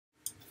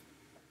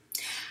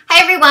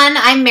Hi everyone,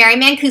 I'm Mary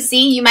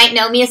Mancusi. You might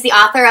know me as the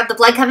author of the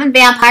Blood Coven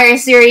Vampire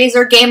series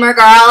or Gamer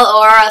Girl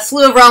or a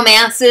slew of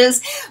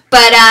romances.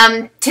 But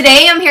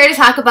today I'm here to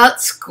talk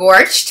about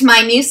Scorched,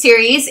 my new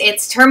series.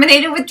 It's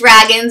Terminated with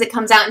Dragons. It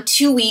comes out in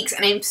 2 weeks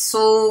and I'm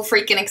so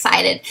freaking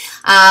excited.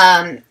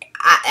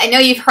 I know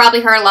you've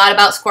probably heard a lot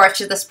about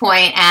Scorched at this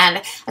point,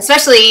 and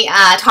especially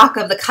talk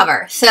of the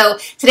cover. So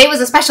today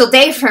was a special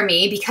day for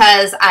me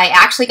because I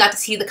actually got to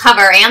see the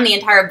cover and the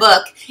entire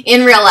book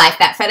in real life.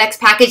 That FedEx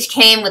package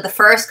came with the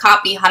first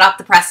copy hot off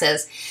the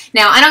presses.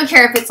 Now, I don't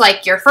care if it's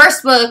like your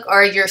first book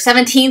or your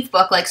 17th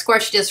book like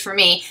Scorched is for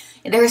me.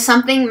 There is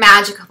something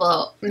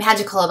magical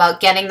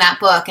about getting that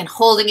book and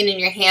holding it in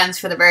your hands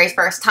for the very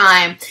first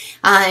time.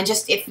 And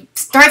just, it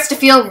starts to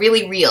feel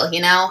really real,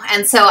 you know?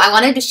 And so I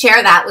wanted to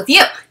share that with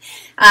you.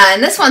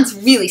 And this one's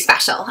really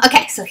special.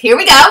 Okay, so here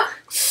we go.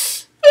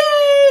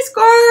 Yay,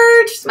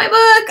 Scorched, it's my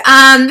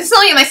book. This is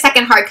only my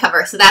second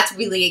hardcover, so that's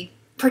really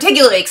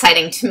particularly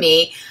exciting to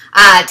me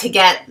to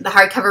get the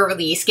hardcover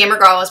release. Gamer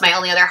Girl was my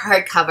only other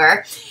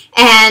hardcover.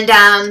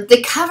 And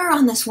the cover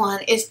on this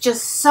one is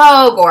just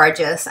so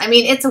gorgeous. I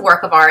mean, it's a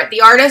work of art. The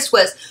artist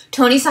was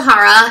Tony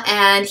Sahara,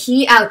 and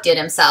he outdid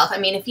himself. I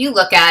mean, if you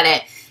look at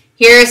it,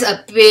 here's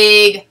a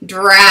big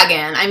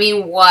dragon. I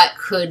mean, what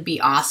could be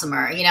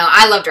awesomer? You know,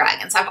 I love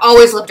dragons. I've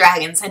always loved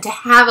dragons. And to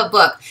have a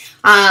book,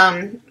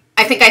 I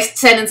think I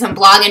said in some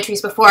blog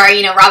entries before,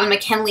 you know, Robin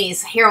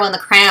McKinley's Hero in the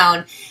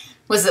Crown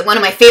was one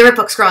of my favorite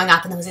books growing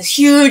up, and there was this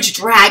huge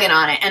dragon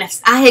on it. And if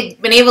I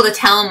had been able to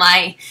tell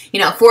my, you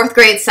know, 4th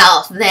grade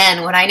self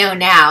then what I know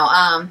now,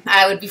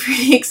 I would be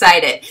pretty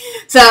excited.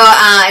 So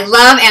I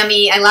love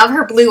Emmy. I love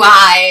her blue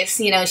eyes.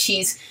 You know,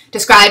 she's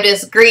described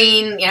as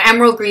green, you know,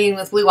 emerald green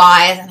with blue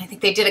eyes, and I think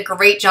they did a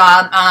great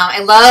job.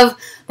 I love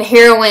the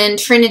heroine,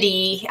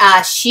 Trinity.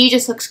 She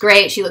just looks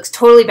great. She looks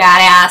totally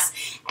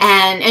badass,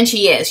 and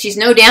she is. She's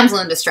no damsel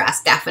in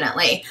distress,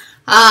 definitely.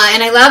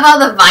 And I love all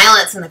the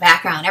violence in the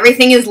background.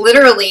 Everything is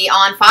literally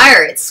on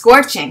fire. It's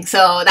scorching,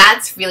 so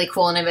that's really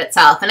cool in and of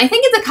itself. And I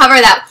think it's a cover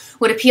that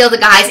would appeal to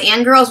guys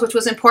and girls, which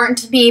was important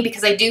to me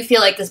because I do feel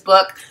like this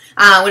book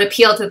would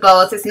appeal to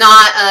both. It's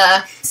not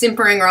a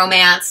simpering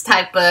romance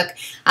type book.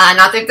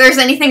 Not that there's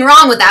anything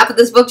wrong with that, but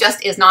this book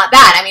just is not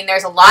that. I mean,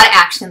 there's a lot of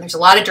action. There's a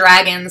lot of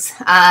dragons.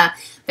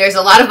 There's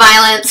a lot of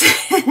violence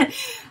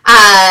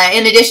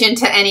in addition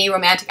to any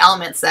romantic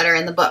elements that are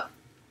in the book.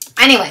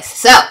 Anyways,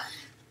 so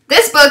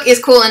this book is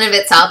cool in and of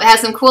itself. It has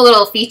some cool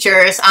little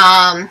features.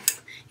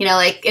 You know,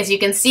 like as you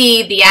can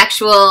see, the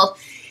actual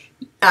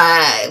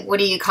what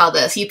do you call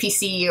this?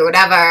 UPC or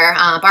whatever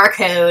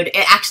barcode.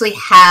 It actually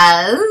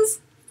has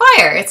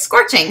fire. It's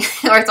scorching,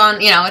 or it's on.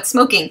 You know, it's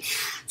smoking.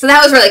 So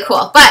that was really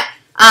cool. But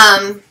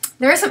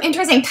there are some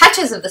interesting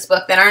touches of this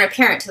book that aren't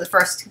apparent to the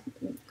first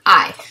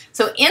eye.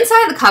 So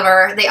inside the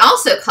cover, they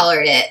also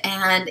colored it,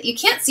 and you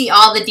can't see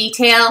all the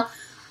detail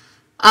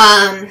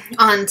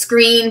on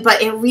screen, but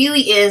it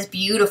really is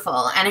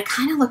beautiful, and it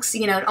kind of looks,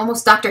 you know,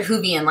 almost Doctor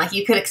Whovian, like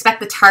you could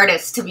expect the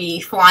TARDIS to be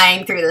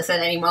flying through this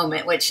at any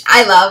moment, which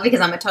I love because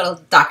I'm a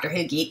total Doctor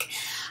Who geek.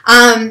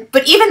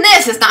 But even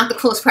this is not the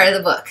coolest part of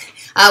the book.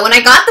 When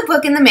I got the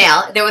book in the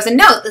mail, there was a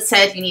note that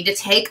said you need to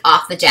take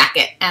off the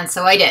jacket, and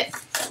so I did.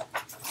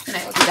 And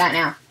I will do that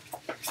now.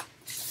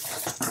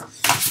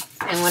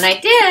 And when I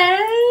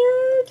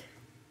did,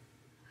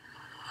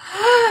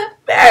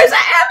 there's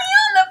Emmy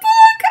on the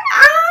book!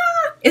 Ah!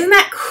 Isn't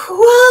that cool?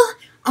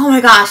 Oh my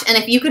gosh, and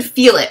if you could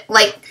feel it,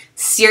 like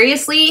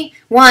seriously,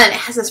 one, it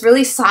has this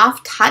really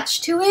soft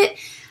touch to it.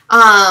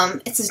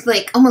 It's just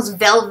like almost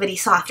velvety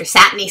soft or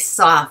satiny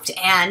soft,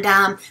 and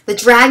the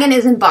dragon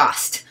is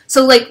embossed.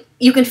 So like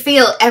you can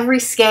feel every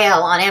scale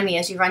on Emmy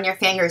as you run your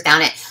fingers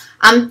down it.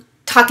 I'm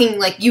talking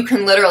like you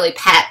can literally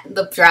pet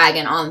the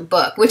dragon on the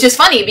book, which is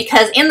funny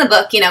because in the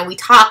book, you know, we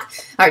talk,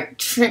 or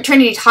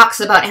Trinity talks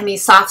about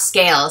Emmy's soft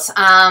scales,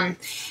 and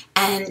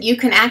you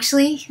can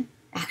actually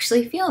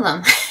feel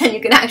them, and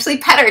you can actually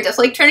pet her just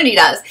like Trinity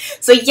does.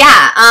 So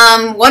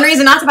yeah, one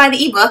reason not to buy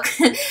the ebook.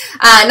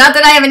 Not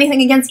that I have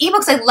anything against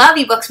ebooks. I love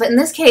ebooks, but in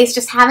this case,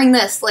 just having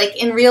this like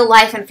in real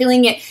life and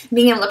feeling it,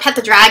 being able to pet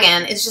the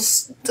dragon is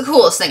just the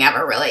coolest thing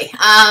ever, really.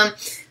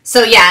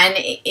 So yeah, and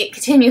it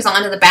continues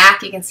on to the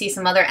back. You can see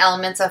some other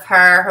elements of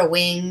her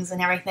wings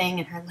and everything,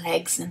 and her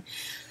legs. And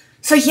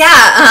so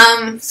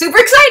yeah, super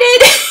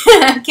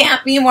excited.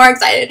 Can't be more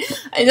excited.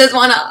 I just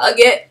want to hug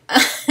it.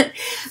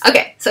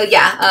 Okay, so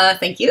yeah,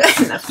 thank you.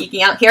 Enough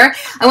geeking out here.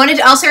 I wanted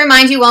to also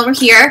remind you while we're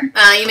here,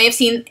 you may have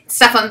seen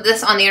stuff on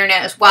this on the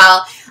internet as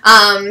well.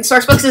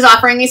 Sourcebooks is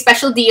offering a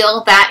special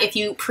deal that if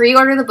you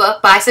pre-order the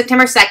book by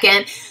September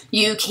 2nd,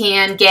 you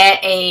can get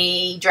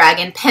a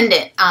dragon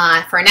pendant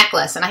for a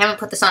necklace. And I haven't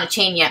put this on a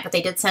chain yet, but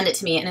they did send it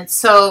to me, and it's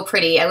so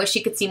pretty. I wish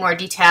you could see more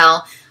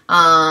detail.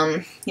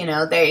 You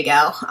know, there you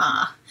go.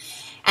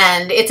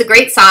 And it's a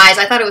great size.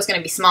 I thought it was going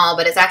to be small,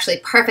 but it's actually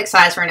perfect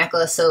size for a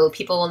necklace, so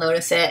people will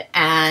notice it,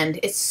 and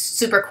it's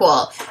super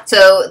cool.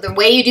 So the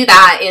way you do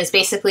that is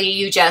basically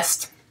you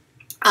just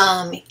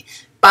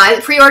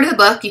pre-order the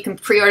book. You can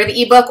pre-order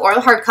the ebook or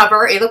the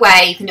hardcover. Either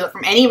way, you can do it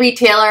from any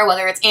retailer,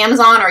 whether it's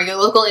Amazon or your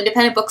local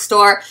independent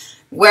bookstore.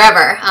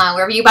 wherever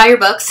you buy your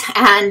books,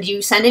 and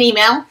you send an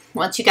email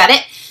once you got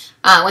it,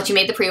 once you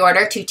made the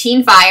pre-order, to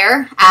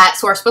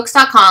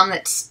teenfire@sourcebooks.com.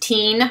 That's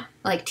teen,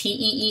 like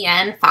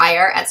Teen,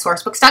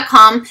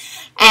 fire@sourcebooks.com,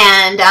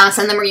 and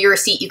send them your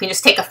receipt. You can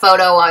just take a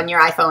photo on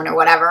your iPhone or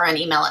whatever and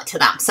email it to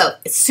them. So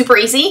it's super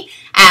easy,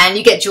 and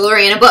you get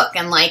jewelry in a book,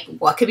 and like,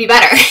 what could be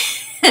better?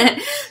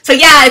 So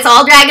yeah, it's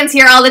all dragons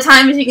here all the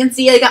time. As you can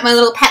see, I got my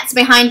little pets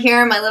behind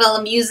here, my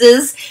little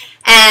muses,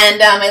 and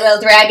my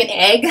little dragon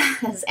egg,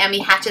 as Emmy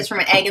hatches from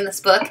an egg in this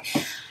book.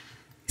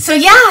 So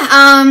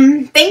yeah,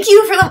 thank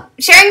you for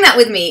sharing that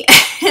with me.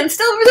 I'm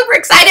still super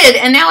excited,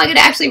 and now I get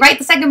to actually write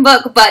the second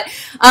book, but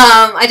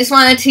I just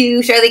wanted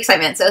to share the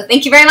excitement. So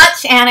thank you very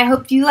much, and I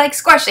hope you like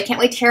Scorched. I can't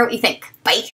wait to hear what you think. Bye!